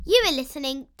You are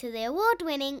listening to the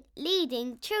award-winning,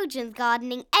 leading children's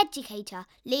gardening educator,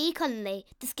 Lee Connolly,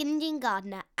 the Skinny Jean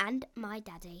Gardener, and my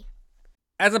daddy.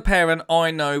 As a parent, I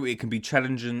know it can be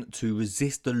challenging to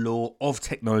resist the law of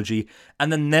technology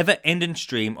and the never-ending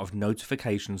stream of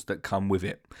notifications that come with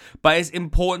it. But it's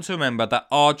important to remember that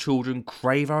our children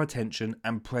crave our attention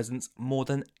and presence more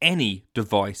than any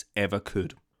device ever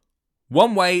could.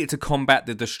 One way to combat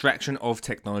the distraction of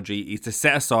technology is to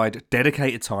set aside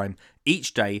dedicated time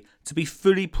each day to be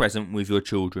fully present with your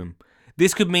children.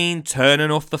 This could mean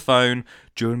turning off the phone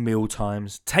during meal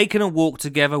times, taking a walk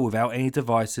together without any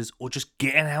devices, or just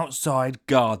getting outside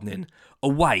gardening,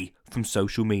 away from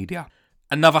social media.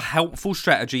 Another helpful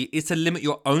strategy is to limit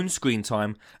your own screen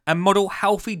time and model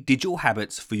healthy digital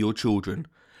habits for your children.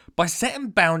 By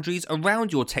setting boundaries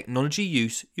around your technology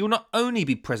use, you'll not only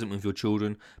be present with your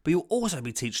children, but you'll also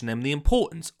be teaching them the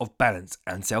importance of balance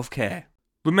and self-care.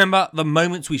 Remember, the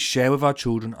moments we share with our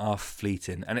children are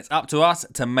fleeting, and it's up to us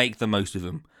to make the most of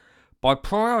them. By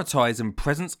prioritising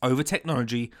presence over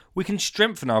technology, we can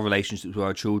strengthen our relationships with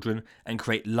our children and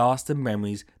create lasting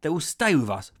memories that will stay with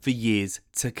us for years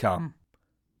to come.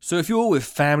 So if you're with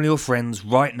family or friends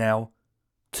right now,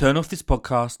 turn off this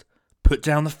podcast, put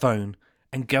down the phone,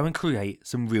 and go and create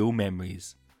some real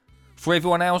memories. For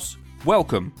everyone else,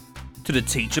 welcome to the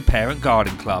Teacher Parent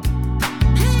Garden Club.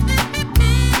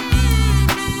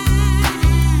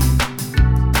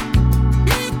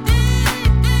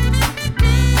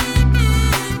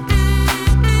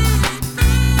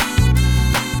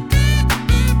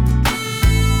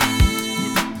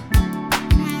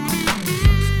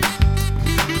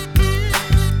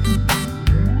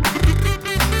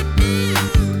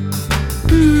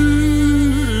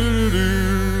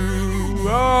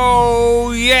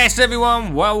 Yes,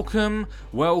 everyone, welcome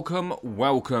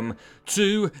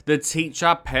to the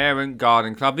Teacher Parent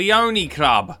Garden Club, the only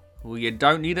club where you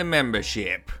don't need a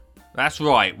membership. That's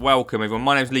right, welcome everyone.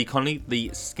 My name's Lee Connolly, the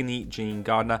Skinny Jean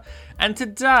Gardener, and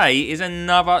today is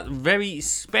another very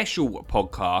special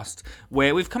podcast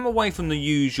where we've come away from the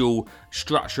usual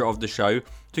structure of the show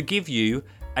to give you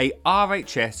a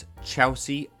RHS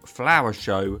Chelsea Flower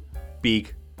Show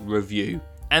big review.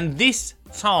 And this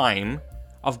time,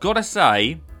 I've got to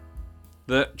say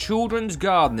that children's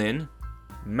gardening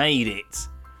made it.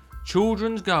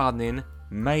 Children's gardening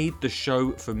made the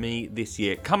show for me this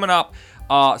year. Coming up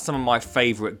are some of my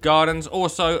favourite gardens.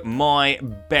 Also, my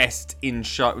personal best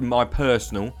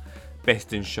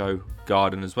in show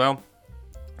garden as well.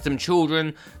 Some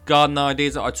children garden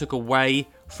ideas that I took away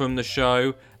from the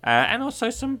show. And also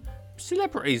some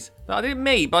celebrities that I didn't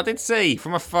meet, but I did see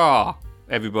from afar.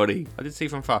 Everybody, I did see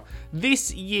from afar.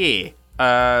 This year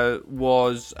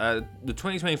was the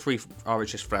 2023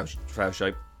 RHS Flower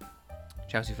Show,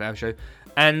 Chelsea Flower Show,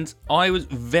 and I was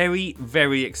very,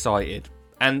 very excited.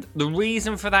 And the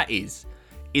reason for that is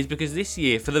because this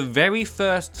year, for the very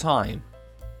first time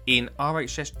in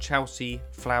RHS Chelsea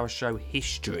Flower Show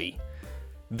history,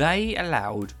 they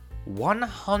allowed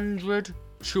 100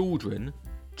 children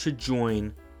to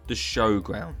join the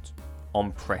showground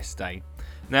on press day.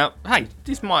 Now, hey,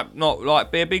 this might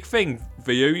not be a big thing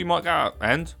for you. You might go,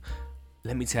 and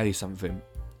let me tell you something.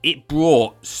 It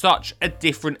brought such a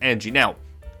different energy. Now,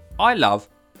 I love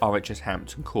RHS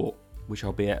Hampton Court, which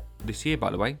I'll be at this year, by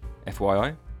the way,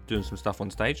 FYI, doing some stuff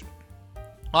on stage.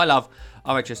 I love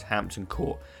RHS Hampton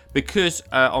Court because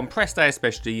on press day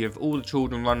especially, you have all the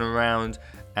children running around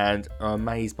and are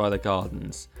amazed by the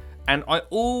gardens. And I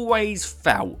always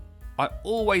felt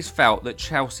that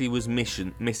Chelsea was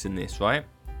missing this, right?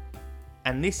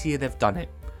 And this year they've done it.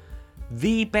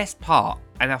 The best part,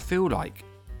 and I feel like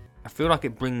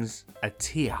it brings a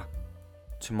tear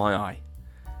to my eye,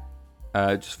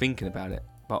 just thinking about it.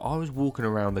 But I was walking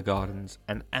around the gardens,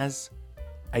 and as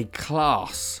a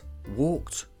class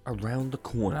walked around the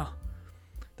corner,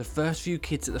 the first few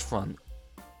kids at the front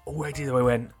already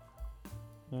went,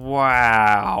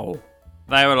 wow.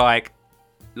 They were like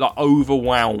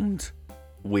overwhelmed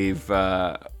with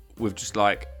just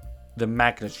like the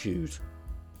magnitude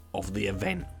of the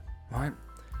event, right?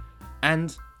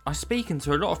 And I was speaking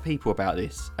to a lot of people about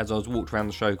this as I was walked around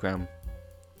the showground.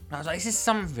 I was like, this is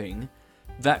something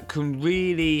that can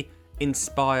really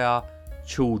inspire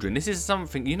children. This is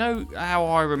something, you know how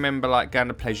I remember like going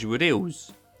to Pleasurewood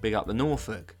Hills, big up the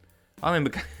Norfolk. I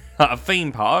remember a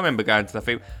theme park. I remember going to the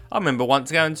theme. I remember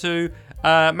once going to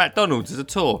McDonald's as a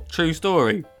tour. True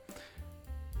story.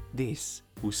 This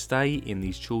will stay in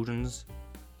these children's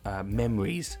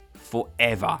memories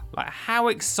forever. Like, how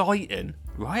exciting,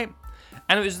 right?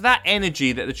 And it was that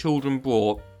energy that the children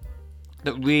brought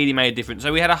that really made a difference.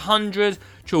 So we had 100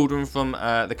 children from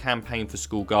the campaign for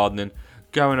school gardening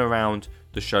going around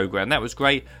the showground. That was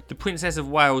great. The Princess of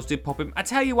Wales did pop in. I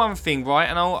tell you one thing, right,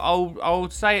 and I'll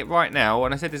say it right now,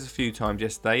 and I said this a few times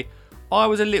yesterday. I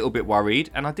was a little bit worried,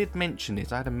 and I did mention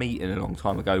this. I had a meeting a long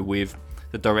time ago with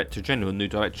the Director General, new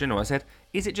Director General. I said,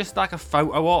 is it just like a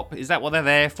photo op? Is that what they're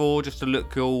there for, just to look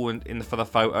cool and for the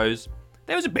photos?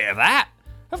 There was a bit of that.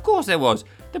 Of course there was.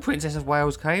 The Princess of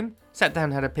Wales came, sat down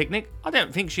and had a picnic. I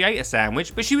don't think she ate a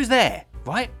sandwich, but she was there,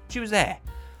 right? She was there.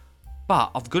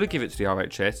 But I've got to give it to the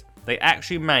RHS. They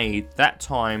actually made that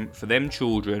time for them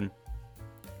children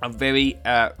a very,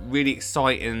 really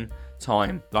exciting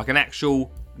time. Like an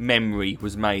actual memory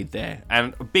was made there.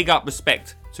 And a big up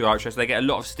respect to RHS. They get a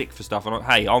lot of stick for stuff. And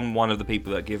hey, I'm one of the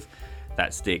people that give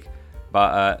that stick.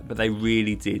 But they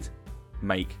really did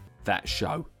make that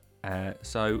show.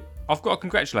 So I've got to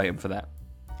congratulate them for that.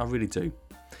 I really do.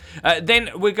 Then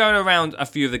we're going around a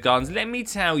few of the gardens. Let me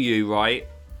tell you, right,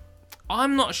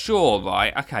 I'm not sure,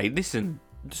 right? Okay, listen,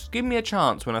 just give me a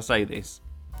chance when I say this,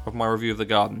 of my review of the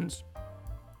gardens.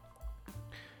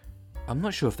 I'm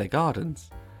not sure if they're gardens.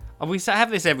 We have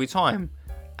this every time,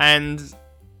 and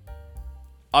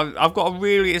I've got a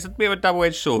really, it's a bit of a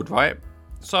double-edged sword, right?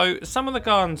 So some of the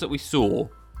gardens that we saw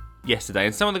yesterday,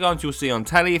 and some of the gardens you'll see on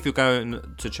telly, if you're going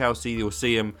to Chelsea, you'll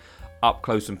see them up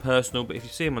close and personal, but if you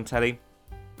see them on telly,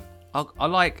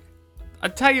 I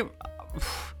tell you,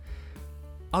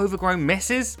 overgrown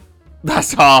messes?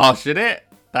 That's harsh, isn't it?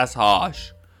 That's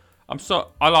harsh.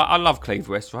 I love Cleve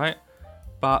West, right?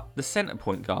 But the Centre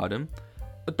Point Garden,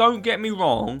 don't get me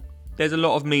wrong, there's a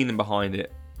lot of meaning behind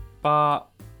it. But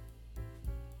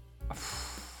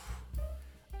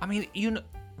I mean, it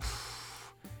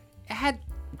had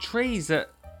trees that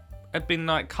had been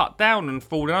like cut down and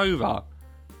fallen over.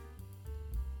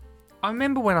 I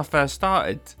remember when I first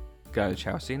started going to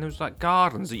Chelsea, and there was like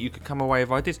gardens that you could come away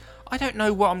with ideas. I don't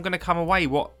know what I'm going to come away,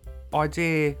 what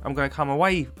idea I'm going to come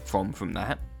away from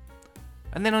that.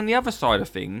 And then on the other side of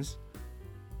things,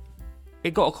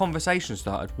 it got a conversation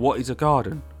started. What is a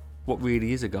garden? What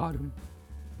really is a garden?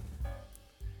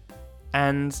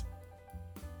 And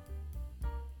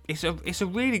it's a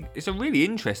really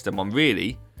interesting one,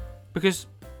 really, because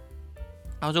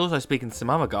I was also speaking to some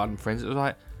other garden friends. It was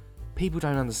like, people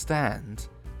don't understand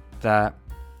that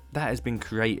has been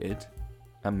created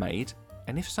and made,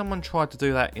 and if someone tried to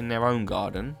do that in their own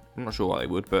garden, I'm not sure why they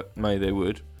would, but maybe they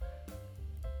would,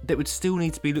 that would still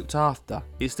need to be looked after.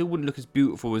 It still wouldn't look as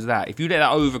beautiful as that. If you let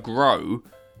that overgrow,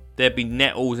 there'd be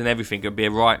nettles and everything. It'd be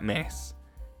a right mess.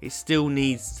 It still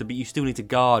needs to be, you still need to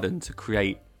garden to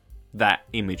create that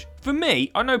image. For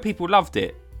me, I know people loved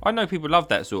it. I know people loved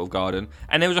that sort of garden,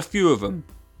 and there was a few of them.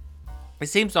 It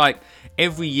seems like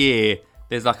every year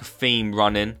there's like a theme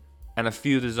running, and a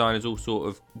few designers all sort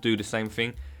of do the same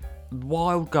thing.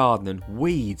 Wild gardening,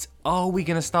 weeds. Are we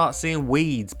going to start seeing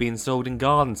weeds being sold in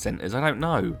garden centres? I don't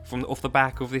know. From off the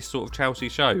back of this sort of Chelsea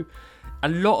show, a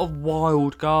lot of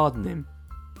wild gardening.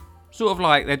 Sort of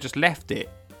like they just left it.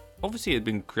 Obviously it had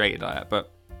been created like that,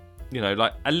 but you know,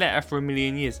 like a letter for a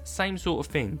million years. Same sort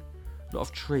of thing. A lot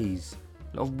of trees,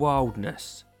 a lot of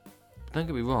wildness. But don't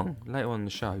get me wrong. Later on in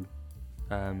the show,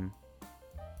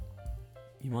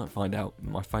 you might find out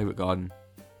my favourite garden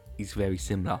is very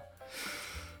similar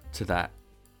to that.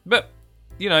 But,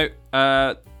 you know,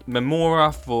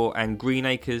 Memora and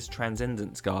Greenacres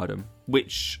Transcendence Garden,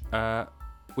 which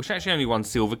actually only won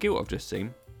Silver Gilt, I've just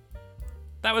seen.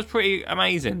 That was pretty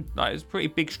amazing. Like, it's a pretty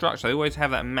big structure. They always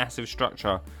have that massive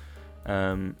structure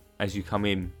as you come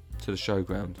in to the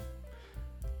showground.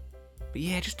 But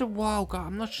yeah, just a wild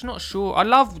garden. I'm just not sure.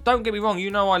 Don't get me wrong,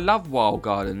 you know I love wild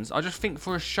gardens. I just think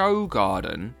for a show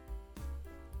garden,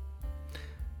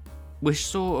 we're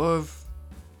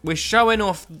showing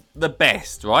off the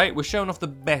best, right? We're showing off the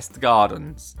best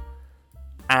gardens.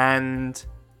 And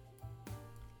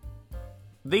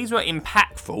these were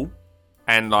impactful.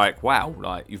 And like, wow,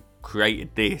 like you've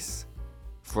created this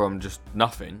from just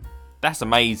nothing. That's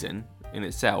amazing in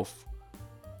itself.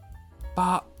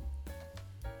 But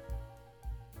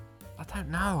I don't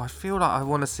know. I feel like I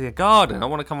want to see a garden. I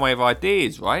want to come away with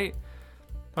ideas, right?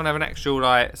 I want to have an actual,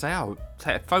 like, say, oh,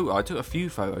 take a photo. I took a few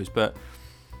photos, but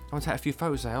I want to take a few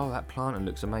photos and say, oh, that planting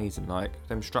looks amazing. Like,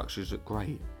 them structures look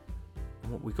great.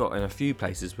 And what we got in a few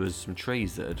places was some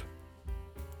trees that had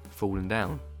fallen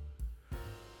down.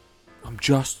 I'm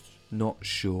just not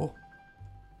sure.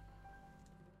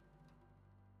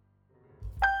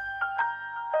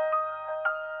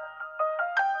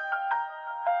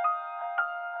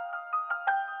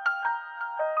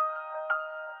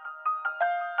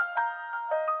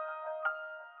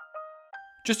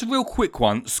 Just a real quick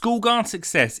one, School Garden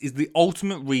Success is the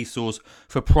ultimate resource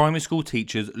for primary school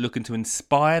teachers looking to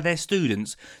inspire their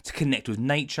students to connect with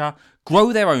nature,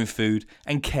 grow their own food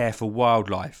and care for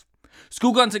wildlife.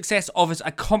 School Garden Success offers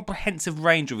a comprehensive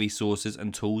range of resources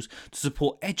and tools to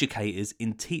support educators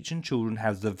in teaching children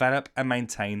how to develop and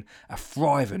maintain a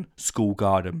thriving school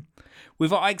garden.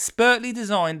 With our expertly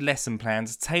designed lesson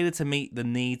plans tailored to meet the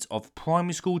needs of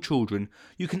primary school children,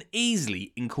 you can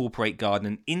easily incorporate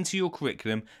gardening into your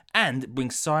curriculum and bring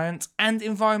science and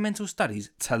environmental studies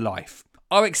to life.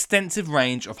 Our extensive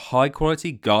range of high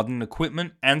quality gardening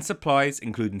equipment and supplies,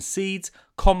 including seeds,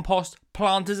 compost,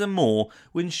 planters and more,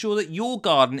 will ensure that your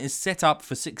garden is set up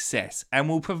for success and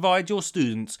will provide your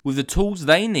students with the tools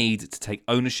they need to take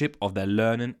ownership of their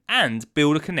learning and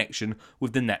build a connection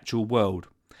with the natural world.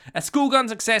 At School Garden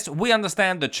Success, we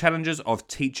understand the challenges of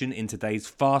teaching in today's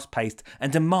fast-paced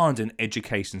and demanding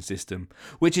education system,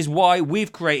 which is why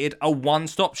we've created a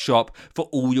one-stop shop for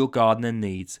all your gardening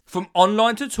needs. From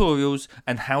online tutorials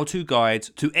and how-to guides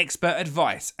to expert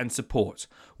advice and support,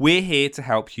 we're here to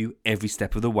help you every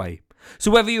step of the way.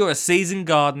 So whether you're a seasoned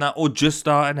gardener or just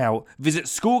starting out, visit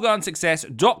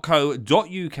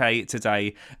schoolgardensuccess.co.uk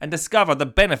today and discover the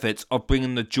benefits of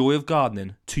bringing the joy of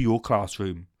gardening to your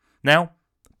classroom. Now,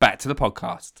 back to the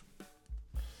podcast.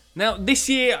 Now, this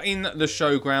year in the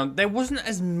showground, there wasn't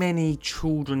as many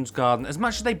children's gardens. As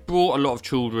much as they brought a lot of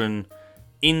children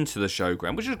into the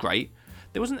showground, which was great,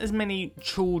 there wasn't as many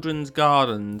children's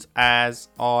gardens as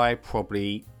I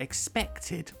probably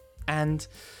expected. And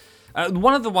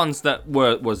one of the ones that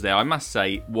was there, I must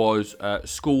say, was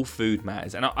School Food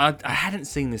Matters. And I hadn't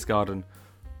seen this garden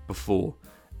before.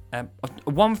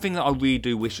 One thing that I really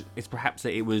do wish is perhaps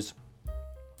that it was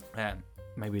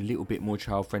maybe a little bit more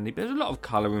child friendly, but there's a lot of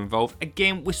colour involved.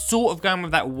 Again, we're sort of going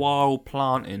with that wild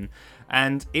planting,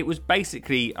 and it was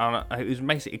basically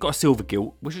it got a silver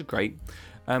gilt, which is great.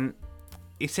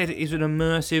 It said it is an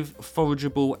immersive,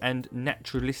 forageable and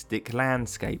naturalistic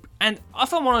landscape. And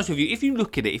if I'm honest with you, if you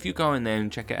look at it, if you go in there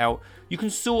and check it out, you can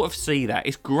sort of see that.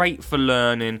 It's great for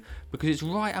learning because it's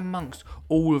right amongst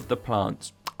all of the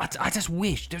plants. I just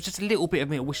wish, there was just a little bit of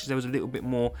me, I wish there was a little bit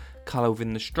more colour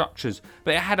within the structures.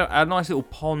 But it had a nice little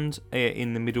pond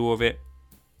in the middle of it.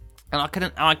 And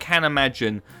I can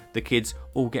imagine the kids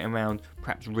all getting around,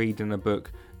 perhaps reading a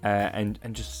book and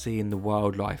just seeing the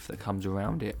wildlife that comes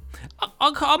around it.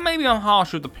 Maybe I'm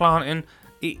harsh with the planting.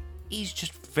 It is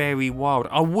just very wild.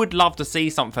 I would love to see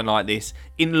something like this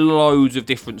in loads of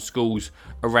different schools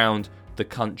around the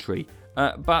country.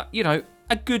 But, you know,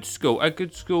 a good school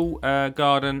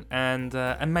garden,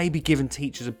 and maybe giving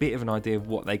teachers a bit of an idea of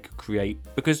what they could create,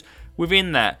 because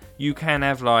within that you can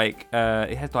have like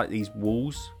it has like these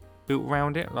walls built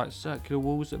around it, like circular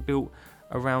walls that are built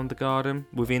around the garden.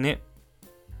 Within it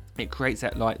creates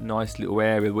that like nice little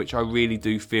area, which I really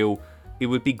do feel it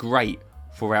would be great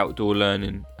for outdoor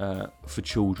learning for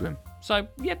children. So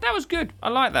yeah, that was good. I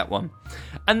like that one.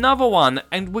 Another one,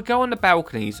 and we go on the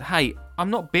balconies. Hey, I'm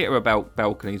not bitter about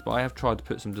balconies, but I have tried to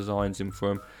put some designs in for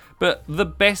them. But the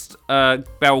best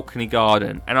balcony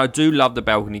garden, and I do love the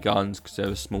balcony gardens because they're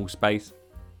a small space,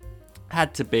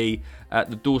 had to be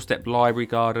the Doorstep Library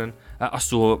Garden. I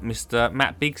saw Mr.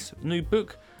 Matt Biggs' new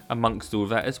book amongst all of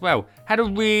that as well. Had a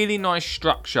really nice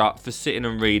structure for sitting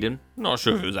and reading. Not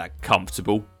sure if it was that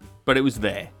comfortable, but it was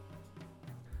there.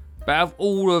 But out of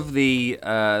all of the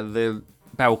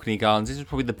balcony gardens, this is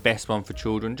probably the best one for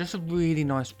children. Just a really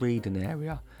nice reading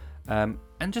area. And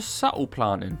just subtle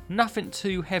planting. Nothing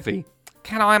too heavy.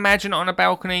 Can I imagine it on a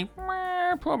balcony?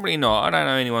 Probably not. I don't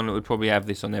know anyone that would probably have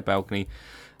this on their balcony.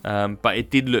 But it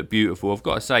did look beautiful, I've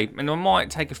got to say. And I might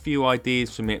take a few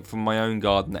ideas from it from my own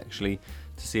garden, actually,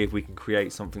 to see if we can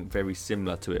create something very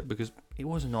similar to it, because it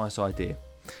was a nice idea.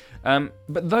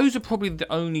 But those are probably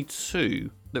the only two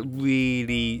that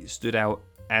really stood out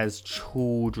as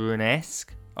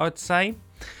children-esque, I'd say.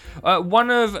 A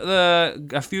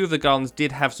few of the gardens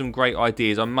did have some great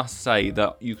ideas, I must say,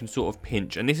 that you can sort of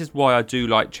pinch. And this is why I do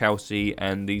like Chelsea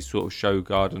and these sort of show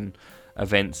garden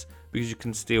events, because you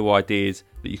can steal ideas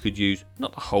that you could use,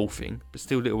 not the whole thing, but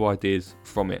still little ideas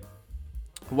from it.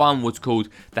 One was called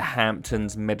the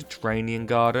Hamptons Mediterranean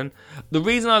Garden. The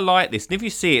reason I like this, and if you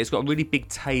see it, it's got a really big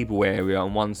table area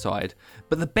on one side.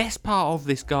 But the best part of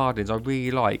this garden I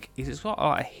really like is it's got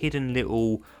like a hidden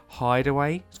little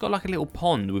hideaway. It's got like a little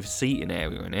pond with seating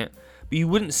area in it. But you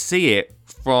wouldn't see it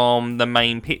from the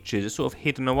main pictures. It's sort of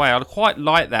hidden away. I quite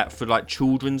like that for like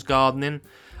children's gardening.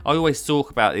 I always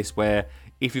talk about this where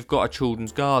if you've got a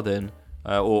children's garden,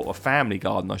 or a family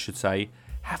garden I should say,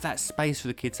 have that space for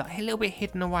the kids, like a little bit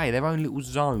hidden away, their own little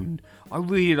zone. I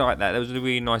really like that. That was a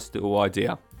really nice little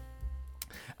idea.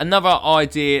 Another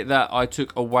idea that I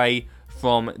took away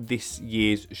from this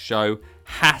year's show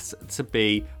has to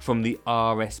be from the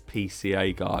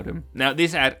RSPCA garden. Now,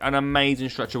 this had an amazing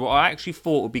structure. What I actually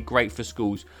thought would be great for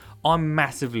schools. I'm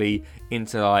massively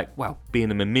into, like, well,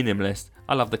 being a minimalist.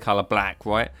 I love the colour black,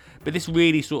 right? But this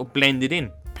really sort of blended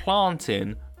in.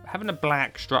 Planting, having a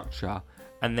black structure,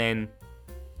 and then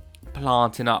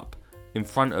planting up in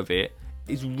front of it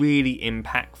is really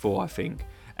impactful, I think.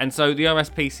 And so the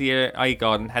RSPCA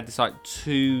garden had this like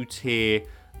 2-tier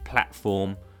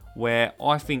platform where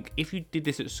I think if you did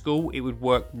this at school, it would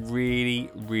work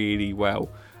really, really well.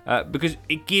 Because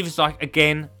it gives, like,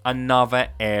 again, another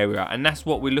area. And that's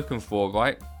what we're looking for,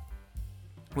 right?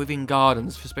 Within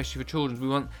gardens, especially for children, we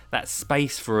want that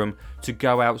space for them to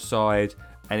go outside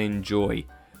and enjoy.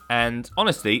 And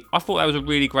honestly, I thought that was a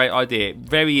really great idea.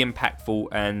 Very impactful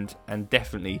and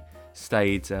definitely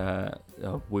stayed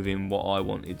within what I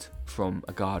wanted from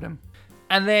a garden.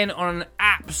 And then on an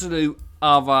absolute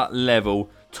other level,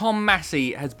 Tom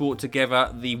Massey has brought together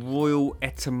the Royal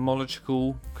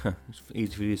Etymological, it's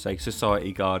easy for you to say,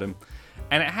 Society garden.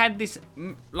 And it had this,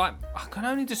 like, I can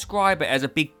only describe it as a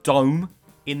big dome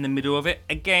in the middle of it.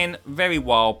 Again, very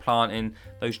wild planting,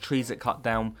 those trees that cut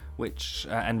down, which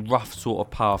and rough sort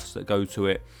of paths that go to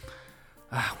it,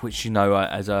 which, you know,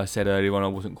 as I said earlier on, I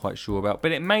wasn't quite sure about.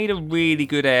 But it made a really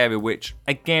good area, which,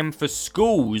 again, for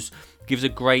schools, gives a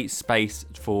great space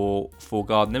for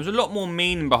garden. There was a lot more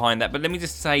meaning behind that, but let me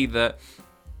just say that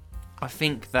I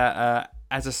think that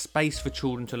as a space for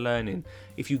children to learn in,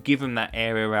 if you give them that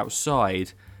area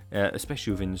outside,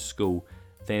 especially within the school,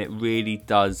 then it really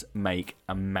does make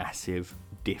a massive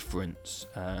difference.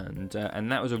 And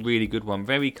that was a really good one.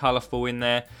 Very colourful in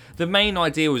there. The main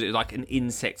idea was it was like an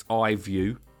insect's eye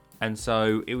view, and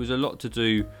so it was a lot to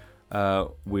do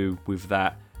with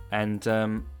that,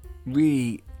 and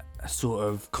really sort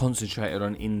of concentrated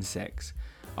on insects.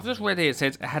 I've just read here, it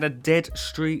says it had a dead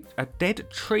tree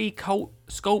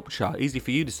sculpture. Easy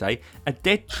for you to say. A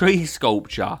dead tree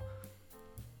sculpture.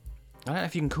 I don't know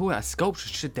if you can call that a sculpture.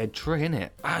 It's just a dead tree, isn't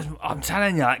it? I'm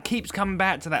telling you, it keeps coming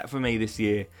back to that for me this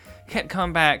year. Kept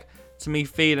coming back to me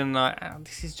feeling like,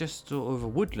 this is just sort of a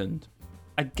woodland.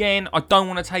 Again, I don't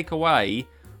want to take away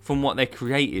from what they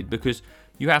created, because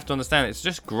you have to understand it's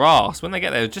just grass. When they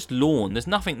get there, it's just lawn. There's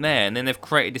nothing there, and then they've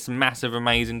created this massive,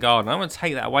 amazing garden. I don't want to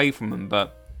take that away from them,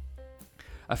 but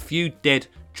a few dead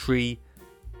tree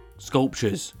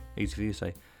sculptures, easy for you to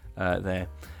say, there.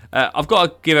 I've got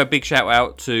to give a big shout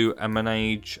out to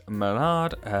Manage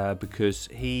Millard, because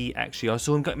he actually, I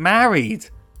saw him get married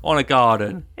on a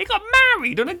garden. He got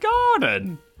married on a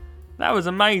garden. That was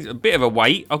amazing. A bit of a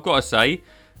wait, I've got to say.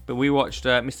 But we watched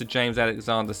Mr. James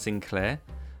Alexander Sinclair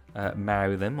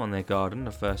marry them on their garden,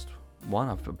 the first one,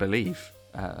 I believe.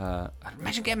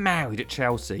 Imagine getting married at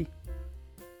Chelsea.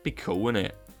 Be cool, wouldn't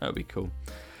it? That would be cool.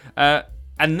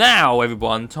 And now,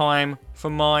 everyone, time for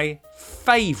my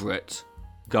favourite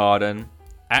garden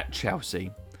at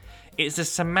Chelsea. It's the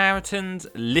Samaritan's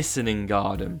Listening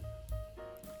Garden.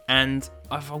 And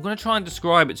I'm going to try and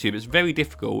describe it to you, but it's very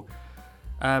difficult.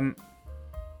 It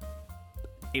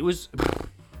was...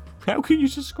 How can you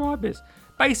describe this?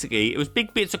 Basically, it was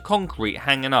big bits of concrete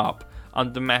hanging up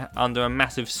under a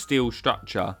massive steel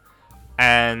structure.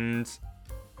 And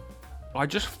I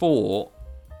just thought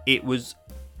it was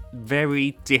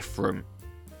very different.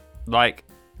 Like,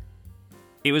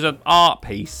 it was an art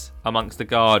piece amongst the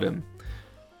garden.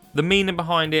 The meaning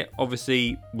behind it,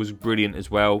 obviously, was brilliant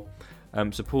as well.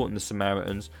 Supporting the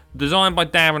Samaritans. Designed by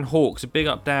Darren Hawkes. A big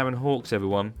up Darren Hawkes,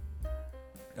 everyone.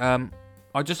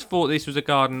 I just thought this was a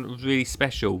garden that was really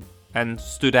special and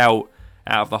stood out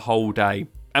of the whole day.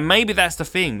 And maybe that's the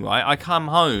thing, right? I come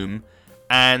home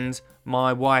and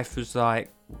my wife was like,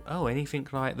 oh, anything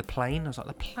like the plane? I was like,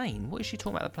 the plane? What is she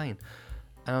talking about, the plane?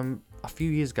 A few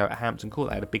years ago at Hampton Court,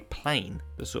 they had a big plane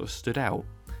that sort of stood out.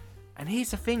 And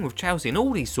here's the thing with Chelsea and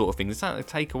all these sort of things, it's something to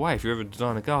take away if you ever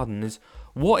design a garden, is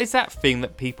what is that thing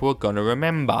that people are going to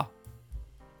remember?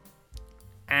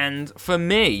 And for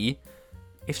me,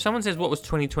 if someone says what was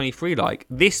 2023 like,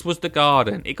 this was the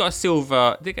garden. It got a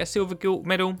silver, did it get a silver gilt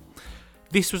medal?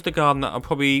 This was the garden that I'll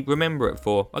probably remember it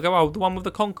for. I go, oh, the one with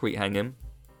the concrete hanging.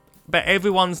 But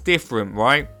everyone's different,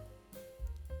 right?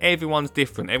 Everyone's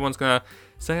different. Everyone's going to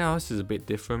say, oh, this is a bit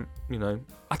different, you know.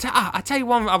 I tell you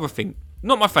one other thing.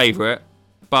 Not my favourite,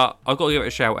 but I've got to give it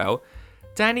a shout out.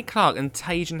 Danny Clark and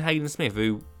Tajan Hayden Smith,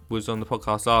 who was on the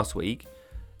podcast last week,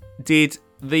 did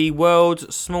the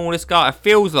world's smallest garden. It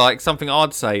feels like something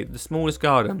I'd say. The smallest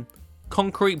garden.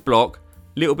 Concrete block.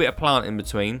 Little bit of plant in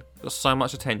between. Got so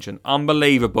much attention.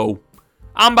 Unbelievable.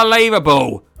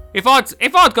 Unbelievable. If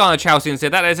I'd gone to Chelsea and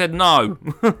said that, they said no.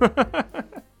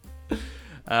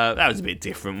 That was a bit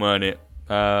different, weren't it?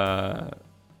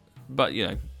 But,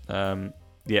 you know,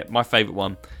 yeah, my favourite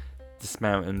one, the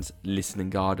Samaritans Listening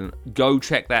Garden. Go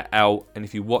check that out. And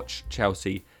if you watch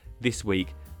Chelsea this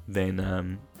week,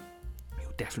 then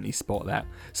you'll definitely spot that.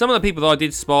 Some of the people that I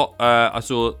did spot, I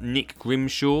saw Nick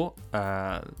Grimshaw,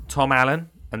 Tom Allen,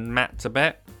 and Matt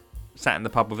Tabet. Sat in the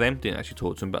pub with them. Didn't actually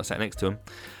talk to him, but I sat next to him.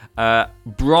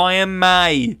 Brian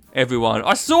May, everyone.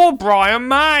 I saw Brian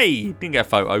May. Didn't get a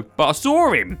photo, but I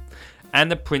saw him. And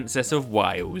the Princess of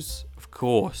Wales, of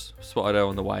course. Spotted her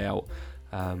on the way out,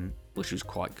 which was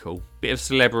quite cool. Bit of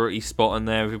celebrity spotting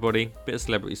there, everybody. Bit of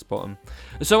celebrity spotting.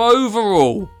 So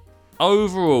overall,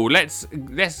 let's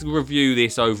review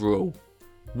this overall.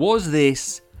 Was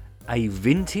this a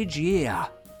vintage year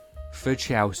for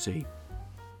Chelsea?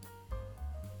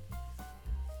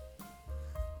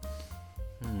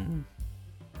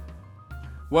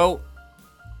 Well,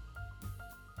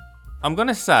 I'm going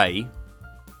to say,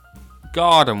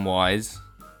 garden-wise,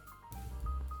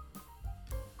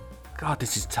 God,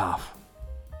 this is tough.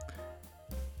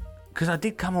 Because I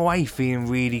did come away feeling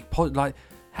really like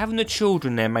having the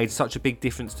children there made such a big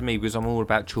difference to me because I'm all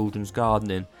about children's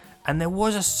gardening. And there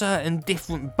was a certain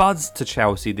different buzz to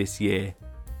Chelsea this year.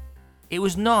 It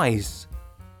was nice.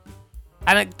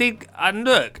 And it did. And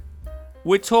look,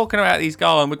 we're talking about these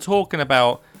gardens. We're talking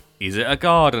about, is it a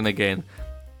garden again?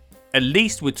 At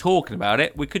least we're talking about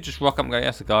it. We could just rock up and go, yeah,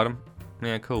 that's a garden.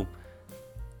 Yeah, cool.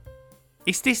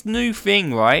 It's this new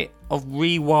thing, right, of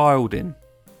rewilding.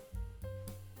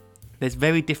 There's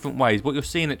very different ways. What you're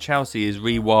seeing at Chelsea is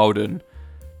rewilding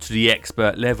to the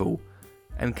expert level.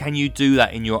 And can you do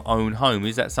that in your own home?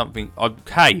 Is that something...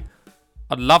 Okay,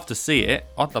 I'd love to see it.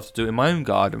 I'd love to do it in my own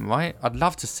garden, right? I'd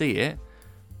love to see it.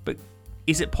 But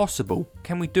is it possible?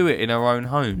 Can we do it in our own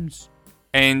homes?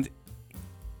 And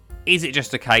is it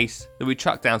just a case that we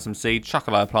chuck down some seeds, chuck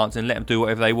a load of plants and let them do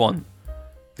whatever they want?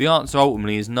 The answer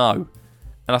ultimately is no.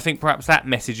 And I think perhaps that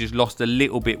message is lost a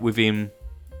little bit within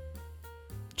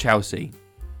Chelsea.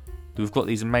 We've got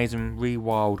these amazing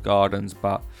rewild gardens,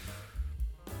 but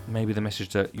maybe the message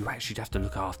that you actually have to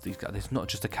look after these guys. It's not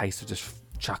just a case of just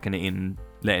chucking it in,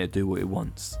 letting it do what it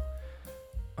wants.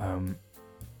 And,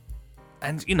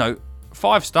 you know,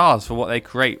 5 stars for what they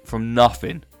create from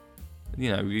nothing.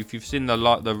 You know, if you've seen the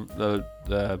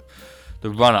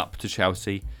run up to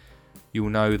Chelsea, you'll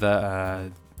know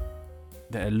that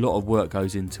a lot of work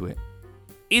goes into it.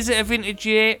 Is it a vintage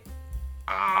year?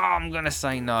 I'm gonna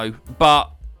say no.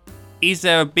 But is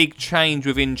there a big change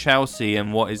within Chelsea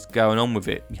and what is going on with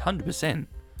it? 100%.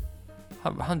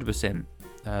 100%.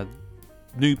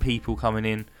 New people coming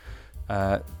in,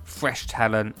 fresh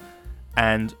talent,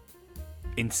 and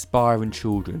inspiring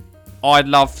children. I'd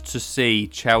love to see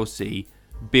Chelsea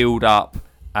build up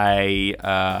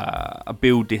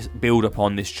build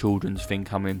upon this children's thing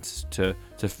coming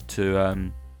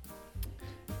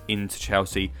into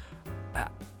Chelsea.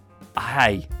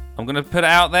 Hey, I'm gonna put it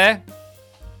out there.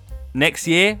 Next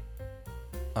year,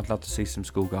 I'd love to see some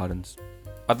school gardens.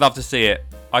 I'd love to see it.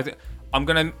 I'm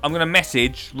gonna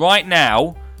message right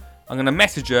now. I'm gonna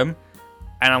message them,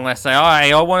 and I'm gonna say,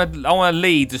 "Hey, I want to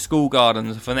lead the school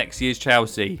gardens for next year's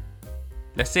Chelsea.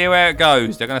 Let's see where it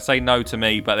goes." They're gonna say no to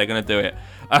me, but they're gonna do it.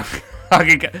 I'm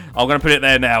gonna put it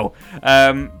there now.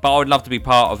 But I would love to be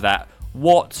part of that.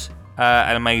 What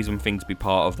an amazing thing to be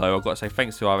part of, though. I've got to say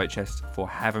thanks to RHS for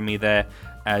having me there,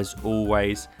 as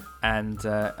always. And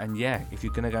yeah, if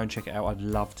you're gonna go and check it out, I'd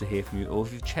love to hear from you. Or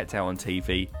if you've checked it out on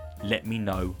TV, let me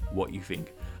know what you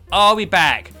think. I'll be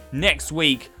back next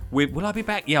week. Will I be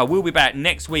back? Yeah, I will be back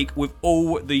next week with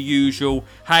all the usual.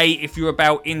 Hey, if you're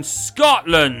about in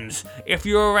Scotland, if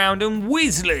you're around in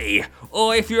Wisley,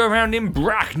 or if you're around in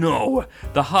Bracknell,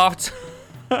 the half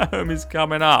term is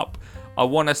coming up. I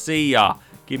want to see ya.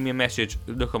 Give me a message.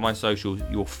 Look on my socials.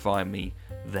 You'll find me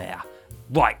there.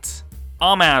 Right.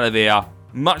 I'm out of here.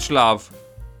 Much love.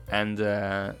 And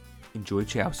enjoy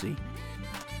Chelsea.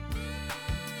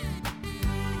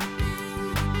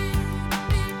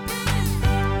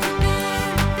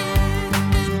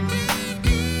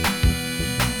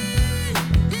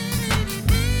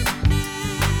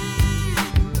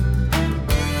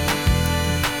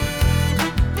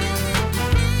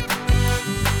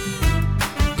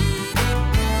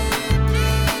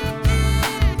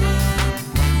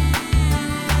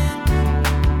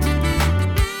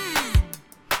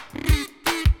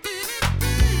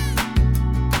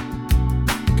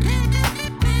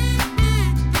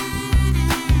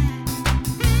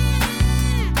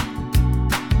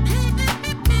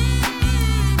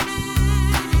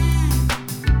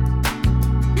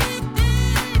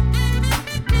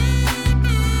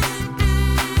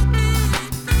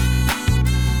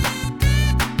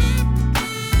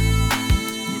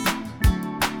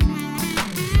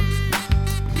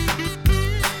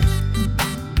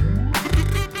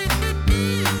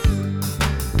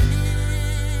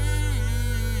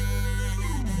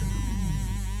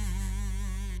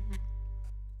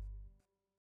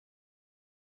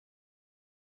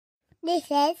 This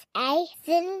is a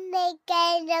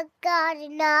Syndicated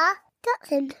Gardener.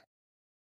 Dotson.